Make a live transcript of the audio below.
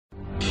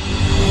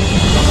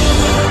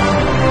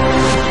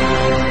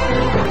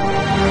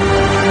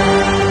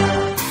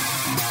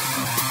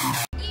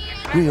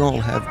We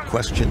all have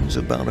questions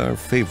about our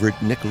favorite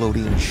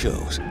Nickelodeon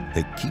shows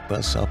that keep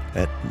us up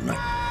at night.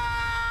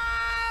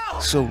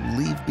 So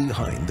leave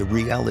behind the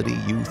reality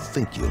you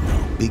think you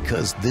know,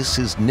 because this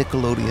is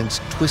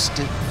Nickelodeon's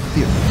Twisted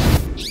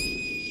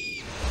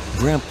Theory.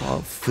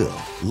 Grandpa Phil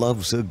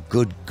loves a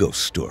good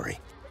ghost story.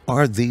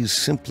 Are these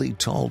simply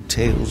tall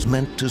tales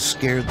meant to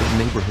scare the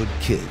neighborhood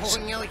kids?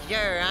 Oh, no,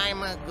 sir.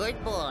 I'm a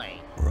good boy.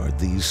 Or are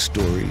these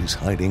stories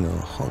hiding a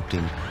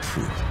haunting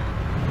truth?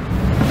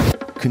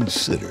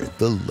 Consider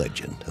the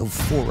legend of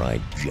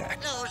Four-Eyed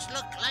Jack. Those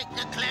look like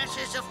the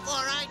glasses of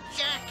Four-Eyed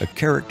Jack. A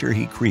character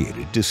he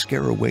created to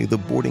scare away the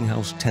boarding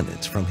house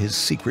tenants from his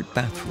secret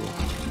bathroom.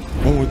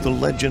 Or the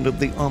legend of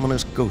the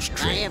ominous ghost I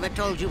train. ever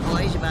told you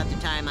boys about the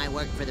time I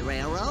worked for the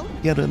railroad?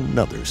 Yet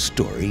another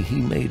story he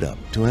made up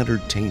to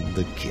entertain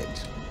the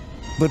kids.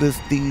 But if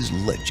these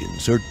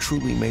legends are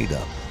truly made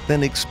up,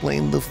 then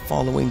explain the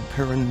following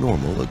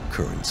paranormal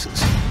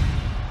occurrences.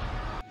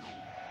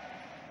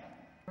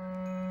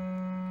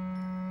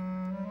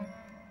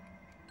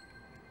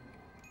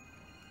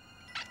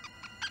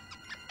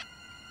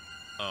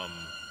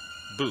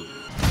 Boo.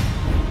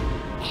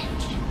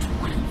 Engine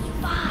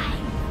 25.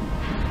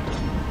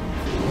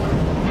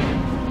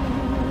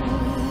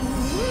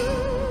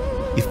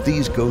 If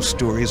these ghost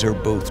stories are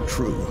both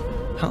true,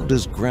 how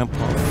does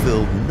Grandpa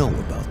Phil know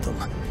about them?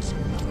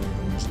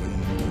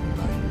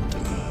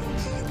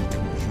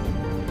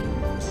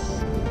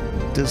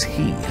 Does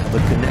he have a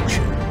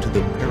connection to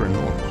the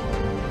paranormal?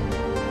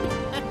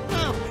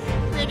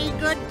 Pretty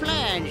good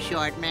plan,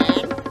 short man.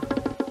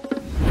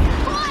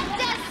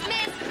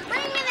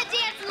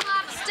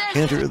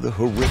 Enter the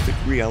horrific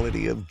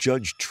reality of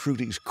Judge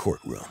Trudy's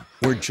courtroom,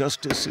 where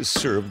justice is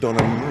served on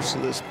a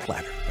merciless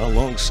platter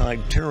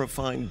alongside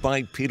terrifying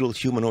bipedal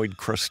humanoid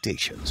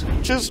crustaceans.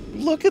 Just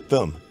look at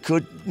them.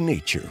 Could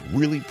nature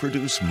really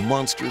produce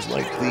monsters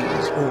like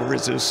these, or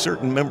is a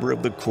certain member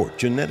of the court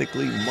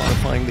genetically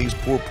modifying these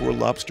poor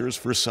lobsters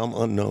for some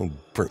unknown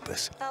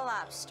purpose? The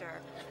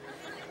lobster.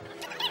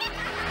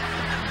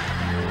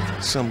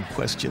 Some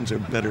questions are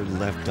better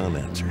left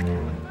unanswered,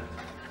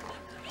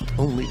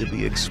 only to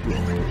be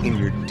explored in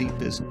your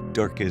deepest,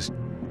 darkest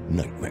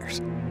nightmares.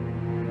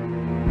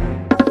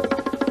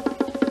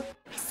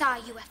 I saw a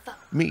UFO.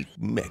 Meet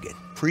Megan,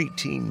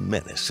 preteen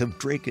menace of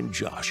Drake and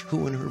Josh,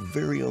 who in her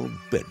very own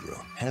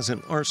bedroom has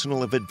an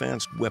arsenal of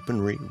advanced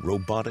weaponry,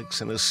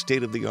 robotics, and a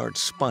state-of-the-art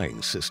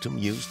spying system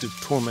used to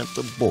torment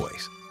the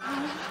boys.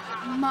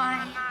 Oh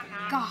my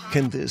God.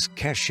 Can this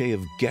cache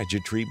of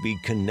gadgetry be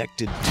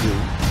connected to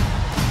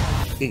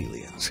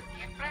aliens?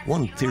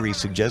 One theory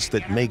suggests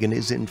that Megan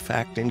is in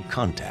fact in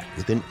contact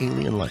with an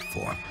alien life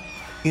form.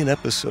 In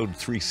episode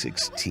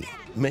 316,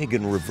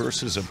 Megan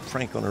reverses a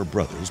prank on her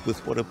brothers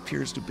with what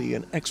appears to be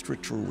an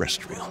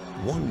extraterrestrial.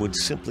 One would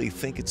simply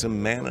think it's a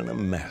man in a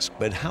mask,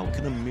 but how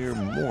can a mere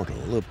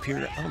mortal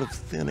appear out of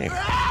thin air?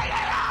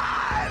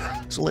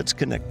 So let's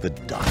connect the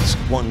dots.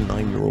 One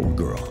 9-year-old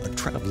girl, a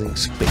traveling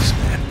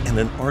spaceman, and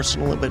an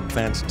arsenal of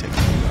advanced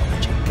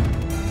technology.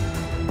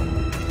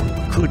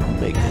 Could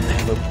Megan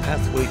have a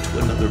pathway to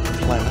another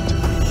planet?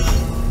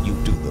 You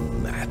do the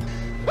math.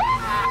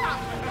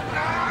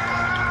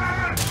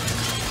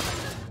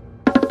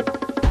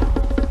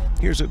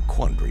 Here's a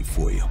quandary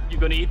for you. You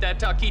gonna eat that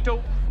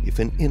taquito? If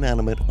an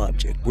inanimate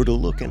object were to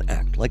look and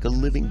act like a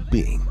living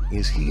being,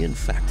 is he in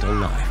fact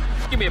alive?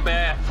 Give me a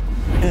bat.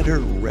 Enter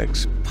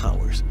Rex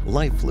Powers,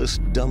 lifeless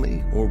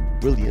dummy or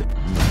brilliant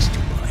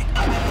mastermind.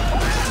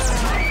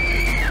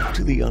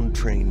 To the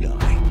untrained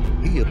eye,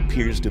 he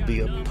appears to be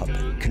a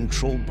puppet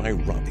controlled by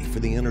Robbie for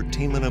the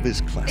entertainment of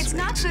his classmates. It's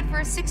not good for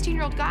a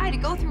 16-year-old guy to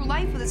go through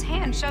life with his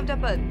hand shoved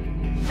up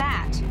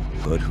that.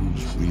 But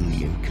who's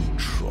really in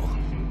control?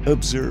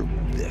 Observe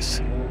this.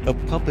 A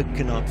puppet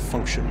cannot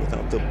function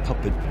without the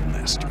puppet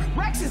master.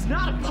 Rex is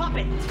not a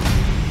puppet!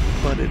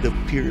 But it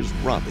appears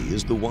Robbie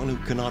is the one who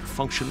cannot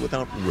function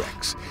without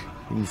Rex.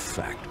 In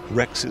fact,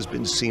 Rex has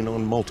been seen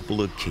on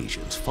multiple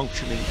occasions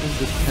functioning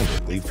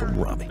independently from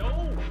Robbie.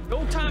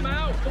 No time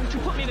out. Don't you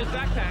put me in his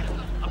backpack.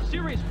 I'm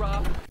serious,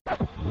 Rob.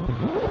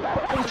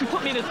 Don't you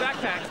put me in his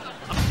backpack.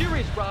 I'm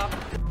serious, Rob.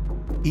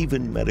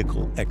 Even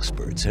medical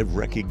experts have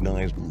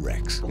recognized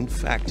Rex. In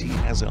fact, he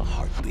has a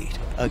heartbeat,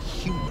 a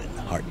human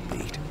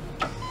heartbeat.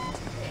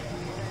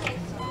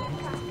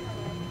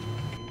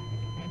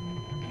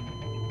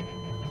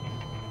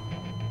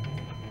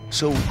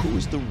 So who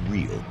is the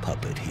real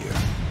puppet here?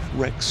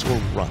 Rex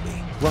or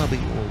Robbie? Robbie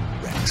or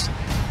Rex?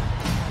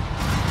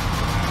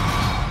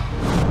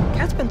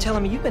 Kat's been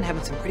telling me you've been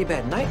having some pretty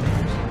bad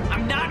nightmares.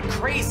 I'm not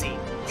crazy!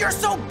 You're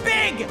so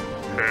big!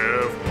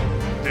 Have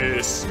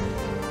this.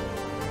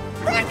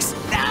 Rex,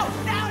 no!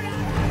 No, no!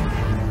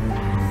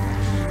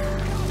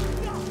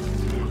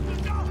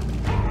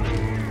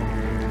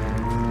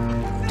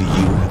 Do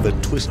you have a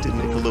twisted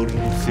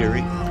Nickelodeon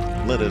theory?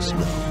 Let us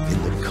know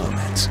in the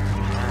comments.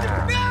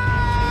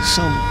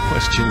 Some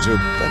questions are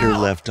better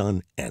left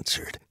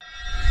unanswered,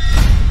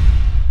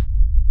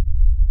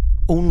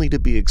 only to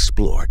be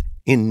explored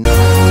in